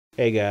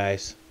Hey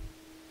guys,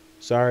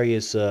 sorry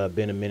it's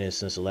been a minute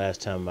since the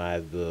last time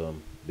I've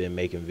been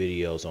making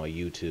videos on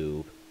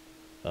YouTube.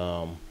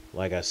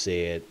 Like I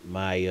said,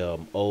 my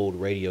old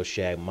Radio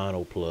Shack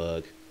mono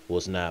plug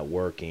was not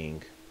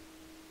working.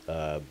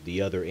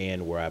 The other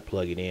end where I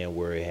plug it in,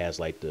 where it has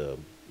like the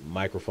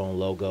microphone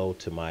logo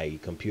to my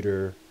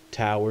computer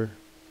tower,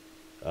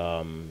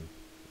 um,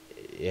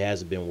 it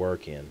hasn't been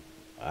working.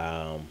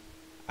 Um,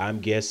 I'm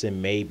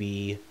guessing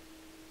maybe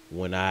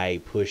when I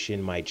push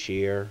in my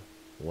chair,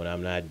 when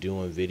I'm not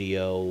doing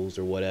videos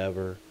or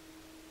whatever,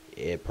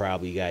 it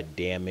probably got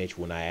damaged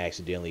when I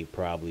accidentally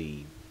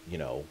probably, you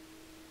know,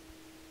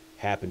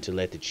 happened to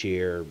let the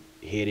chair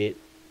hit it.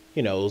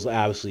 It was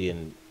obviously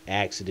an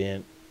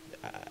accident.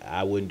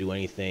 I wouldn't do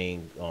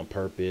anything on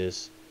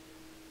purpose,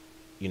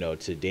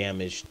 to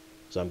damage.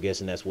 So I'm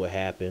guessing that's what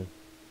happened.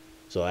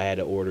 So I had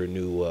to order a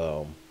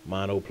new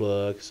mono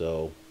plug.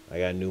 So I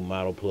got a new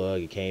mono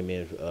plug. It came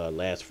in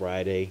last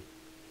Friday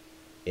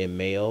in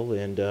mail,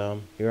 and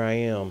here I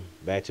am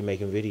back to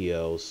making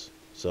videos.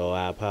 So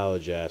I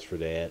apologize for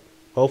that.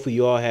 Hopefully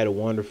you all had a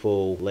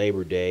wonderful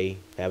Labor Day,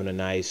 having a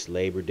nice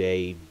Labor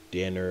Day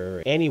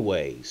dinner.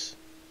 Anyways,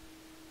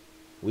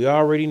 we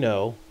all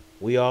know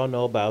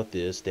about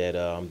this,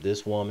 that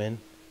this woman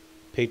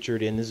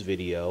pictured in this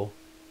video,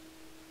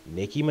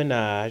 Nicki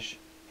Minaj,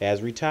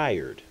 has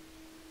retired.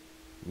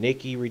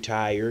 Nicki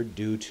retired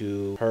due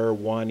to her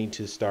wanting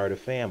to start a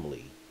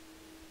family.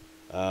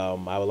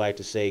 I would like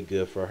to say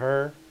good for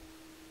her.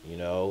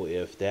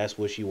 If that's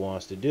what she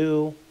wants to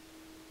do,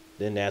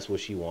 then that's what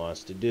she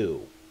wants to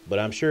do. But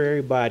I'm sure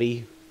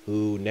everybody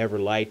who never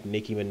liked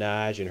Nicki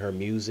Minaj and her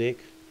music,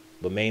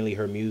 but mainly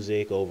her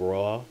music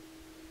overall,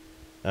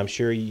 I'm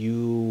sure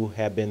you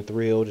have been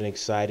thrilled and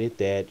excited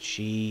that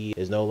she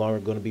is no longer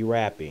going to be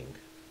rapping.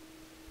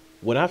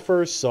 When I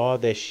first saw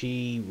that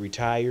she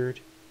retired,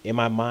 in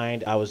my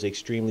mind, I was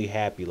extremely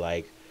happy.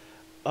 Like,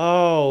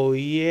 oh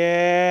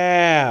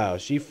yeah,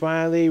 she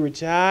finally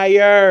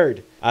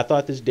retired. I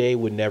thought this day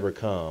would never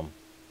come.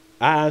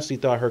 I honestly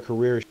thought her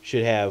career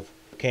should have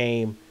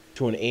came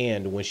to an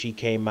end when she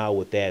came out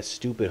with that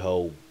stupid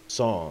hoe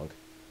song,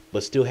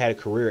 but still had a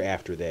career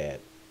after that.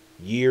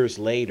 Years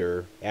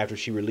later, after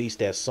she released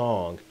that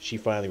song, she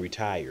finally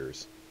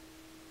retires.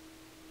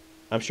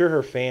 I'm sure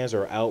her fans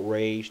are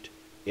outraged.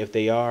 If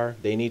they are,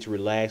 they need to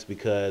relax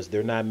because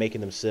they're not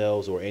making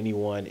themselves or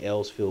anyone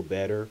else feel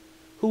better.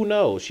 Who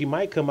knows? She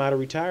might come out of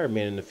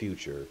retirement in the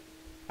future.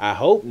 I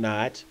hope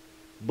not,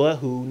 but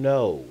who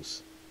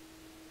knows?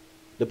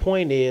 The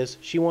point is,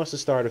 she wants to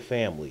start a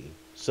family.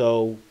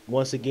 So,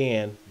 once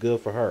again, good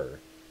for her.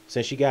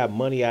 Since she got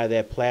money out of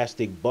that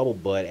plastic bubble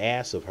butt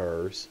ass of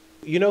hers.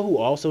 You know who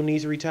also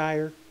needs to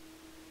retire?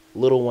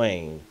 Lil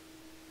Wayne.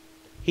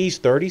 He's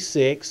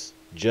 36,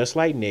 just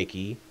like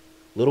Nicki.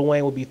 Lil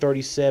Wayne will be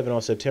 37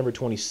 on September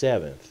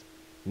 27th.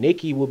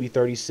 Nicki will be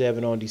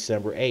 37 on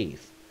December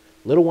 8th.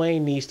 Lil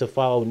Wayne needs to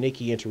follow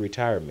Nicki into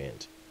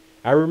retirement.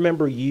 I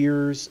remember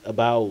years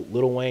about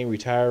Lil Wayne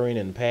retiring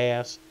in the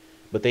past,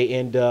 but they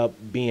end up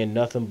being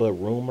nothing but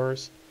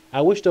rumors.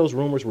 I wish those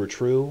rumors were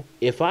true.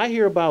 If I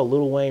hear about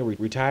Lil Wayne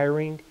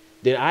retiring,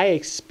 then I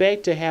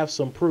expect to have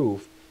some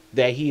proof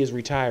that he is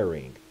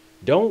retiring.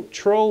 Don't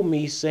troll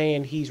me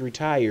saying he's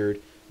retired,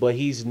 but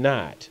he's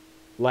not.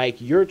 Like,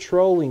 you're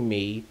trolling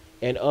me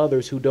and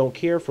others who don't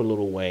care for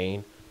Lil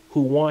Wayne,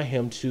 who want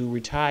him to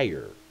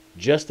retire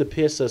just to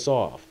piss us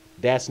off.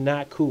 That's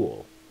not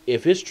cool.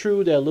 If it's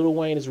true that Lil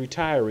Wayne is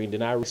retiring,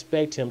 then I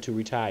respect him to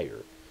retire.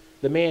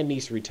 The man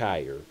needs to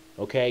retire,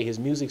 okay? His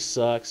music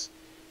sucks.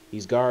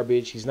 He's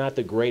garbage. He's not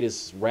the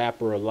greatest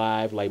rapper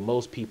alive like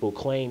most people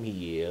claim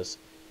he is.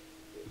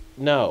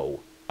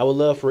 No. I would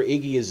love for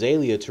Iggy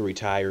Azalea to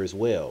retire as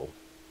well.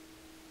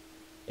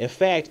 In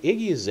fact,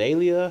 Iggy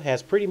Azalea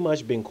has pretty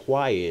much been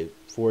quiet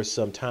for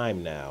some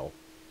time now.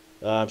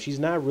 She's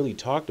not really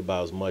talked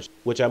about as much,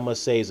 which I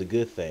must say is a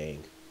good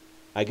thing.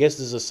 I guess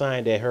this is a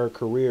sign that her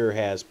career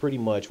has pretty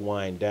much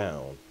wind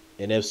down.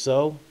 And if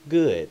so,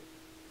 good.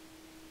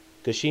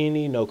 Because she didn't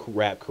need no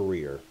rap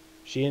career.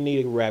 She didn't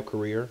need a rap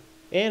career.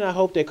 And I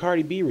hope that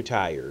Cardi B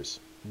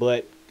retires.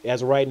 But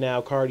as of right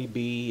now, Cardi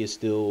B is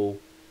still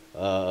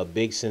a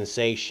big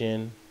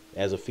sensation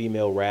as a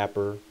female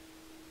rapper.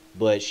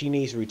 But she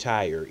needs to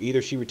retire.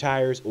 Either she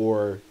retires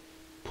or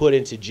put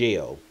into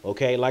jail.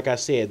 Okay, like I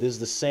said, this is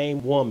the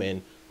same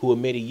woman who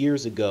admitted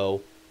years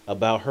ago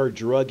about her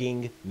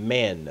drugging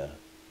men.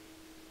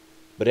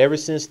 But ever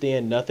since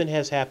then, nothing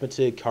has happened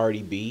to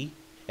Cardi B.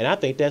 And I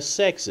think that's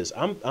sexist.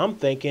 I'm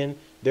thinking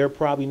they're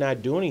probably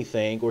not doing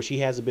anything, or she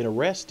hasn't been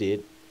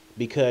arrested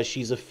because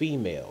she's a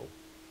female.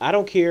 I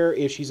don't care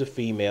if she's a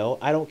female.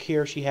 I don't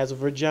care if she has a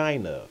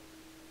vagina.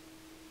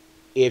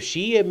 If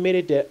she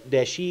admitted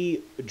that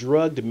she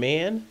drugged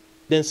men,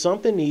 then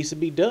something needs to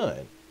be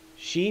done.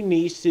 She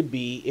needs to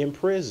be in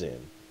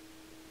prison.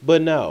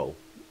 But no,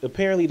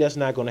 apparently that's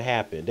not going to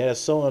happen. That is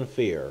so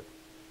unfair.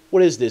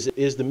 What is this?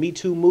 Is the Me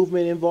Too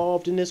movement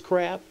involved in this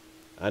crap?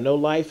 I know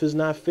life is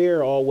not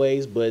fair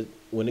always, but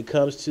when it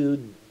comes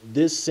to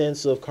this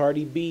sense of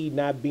Cardi B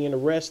not being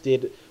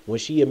arrested when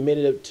she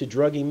admitted to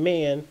drugging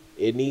men,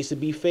 It needs to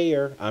be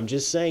fair. I'm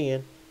just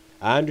saying.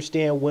 I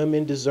understand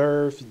women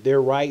deserve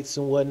their rights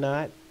and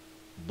whatnot,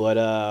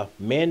 but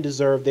men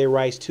deserve their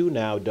rights too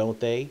now, don't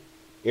they?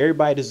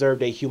 Everybody deserves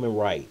their human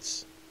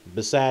rights,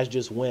 besides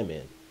just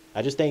women.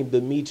 I just think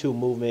the Me Too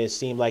movement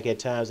seemed like at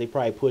times they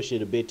probably push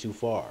it a bit too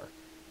far.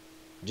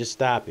 Just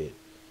stop it.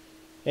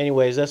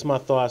 Anyways, that's my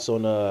thoughts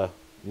on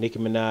Nicki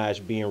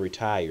Minaj being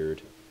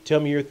retired.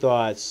 Tell me your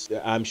thoughts.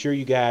 I'm sure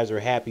you guys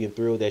are happy and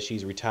thrilled that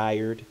she's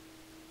retired,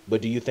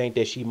 but do you think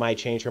that she might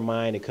change her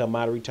mind and come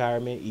out of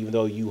retirement, even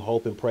though you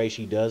hope and pray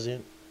she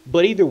doesn't?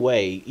 But either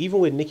way, even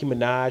with Nicki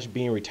Minaj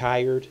being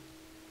retired,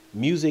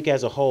 music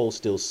as a whole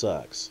still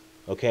sucks.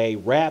 Okay,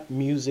 rap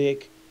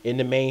music in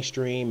the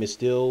mainstream is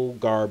still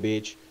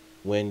garbage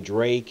when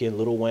Drake and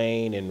Lil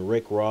Wayne and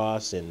Rick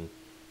Ross and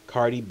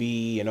Cardi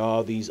B and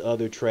all these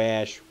other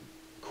trash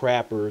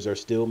crappers are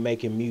still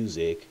making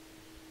music.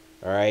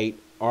 All right,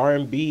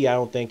 R&B I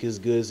don't think is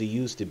good as it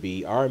used to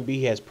be.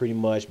 R&B has pretty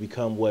much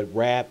become what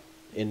rap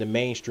in the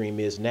mainstream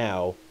is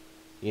now.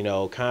 You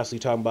know, constantly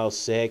talking about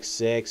sex,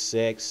 sex,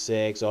 sex,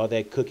 sex, all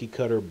that cookie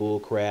cutter bull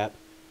crap.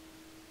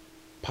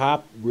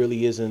 Pop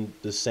really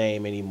isn't the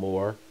same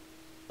anymore.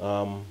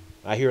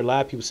 I hear a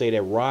lot of people say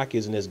that rock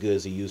isn't as good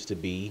as it used to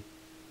be,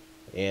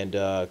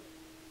 and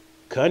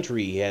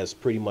country has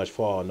pretty much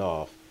fallen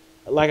off.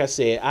 Like I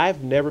said,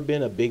 I've never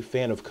been a big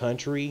fan of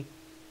country,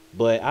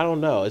 but I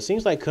don't know. It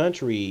seems like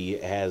country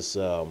has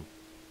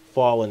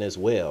fallen as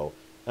well.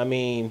 I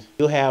mean,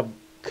 you'll have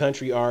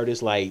country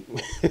artists like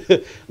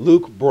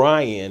Luke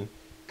Bryan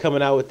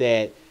coming out with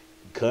that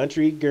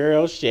country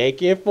girl,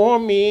 shake it for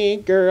me,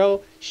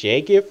 girl,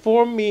 shake it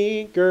for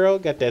me, girl.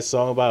 Got that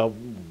song about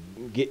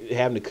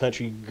having the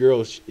country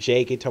girl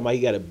shake it, talking about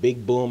he got a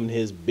big boom in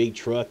his big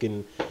truck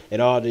and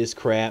all this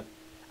crap.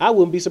 I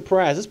wouldn't be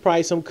surprised. There's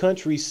probably some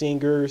country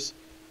singers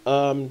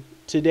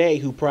today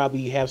who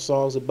probably have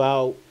songs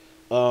about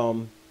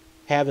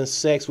having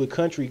sex with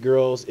country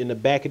girls in the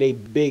back of their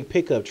big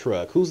pickup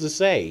truck. Who's to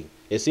say?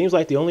 It seems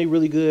like the only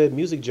really good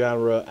music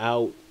genre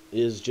out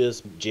is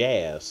just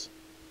jazz,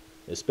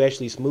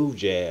 especially smooth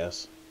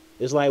jazz.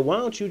 It's like, why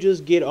don't you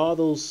just get all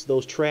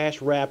those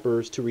trash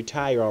rappers to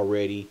retire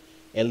already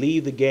and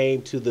leave the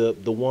game to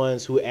the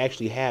ones who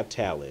actually have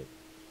talent,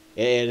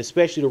 and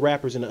especially the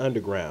rappers in the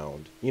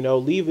underground. You know,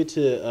 leave it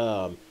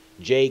to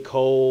J.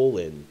 Cole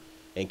and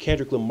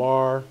Kendrick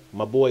Lamar,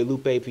 my boy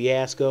Lupe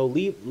Fiasco.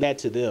 Leave that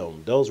to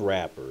them, those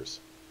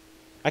rappers.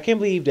 I can't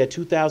believe that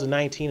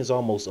 2019 is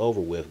almost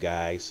over with,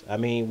 guys. I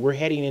mean, we're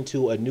heading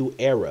into a new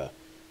era,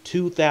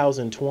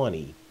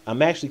 2020.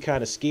 I'm actually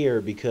kind of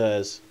scared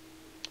because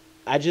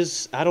I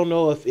don't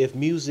know if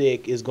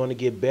music is going to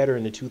get better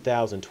in the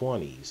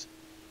 2020s.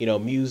 You know,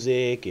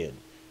 music and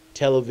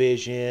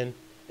television.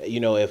 You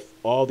know, if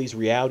all these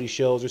reality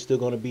shows are still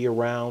going to be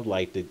around,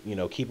 like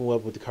Keeping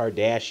Up with the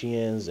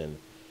Kardashians and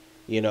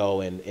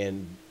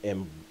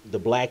and the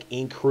Black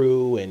Ink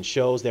Crew and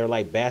shows that are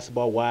like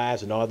Basketball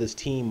Wives and all this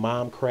Teen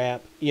Mom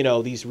crap. You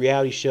know, these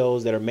reality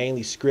shows that are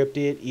mainly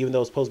scripted, even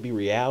though it's supposed to be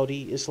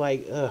reality. It's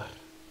like, ugh.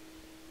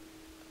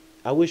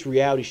 I wish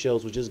reality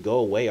shows would just go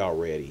away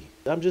already.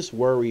 I'm just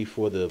worried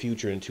for the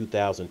future in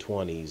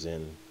 2020s,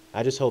 and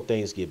I just hope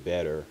things get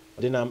better.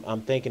 Then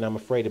I'm thinking I'm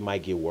afraid it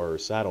might get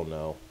worse. I don't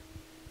know.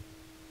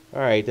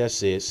 All right,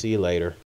 that's it. See you later.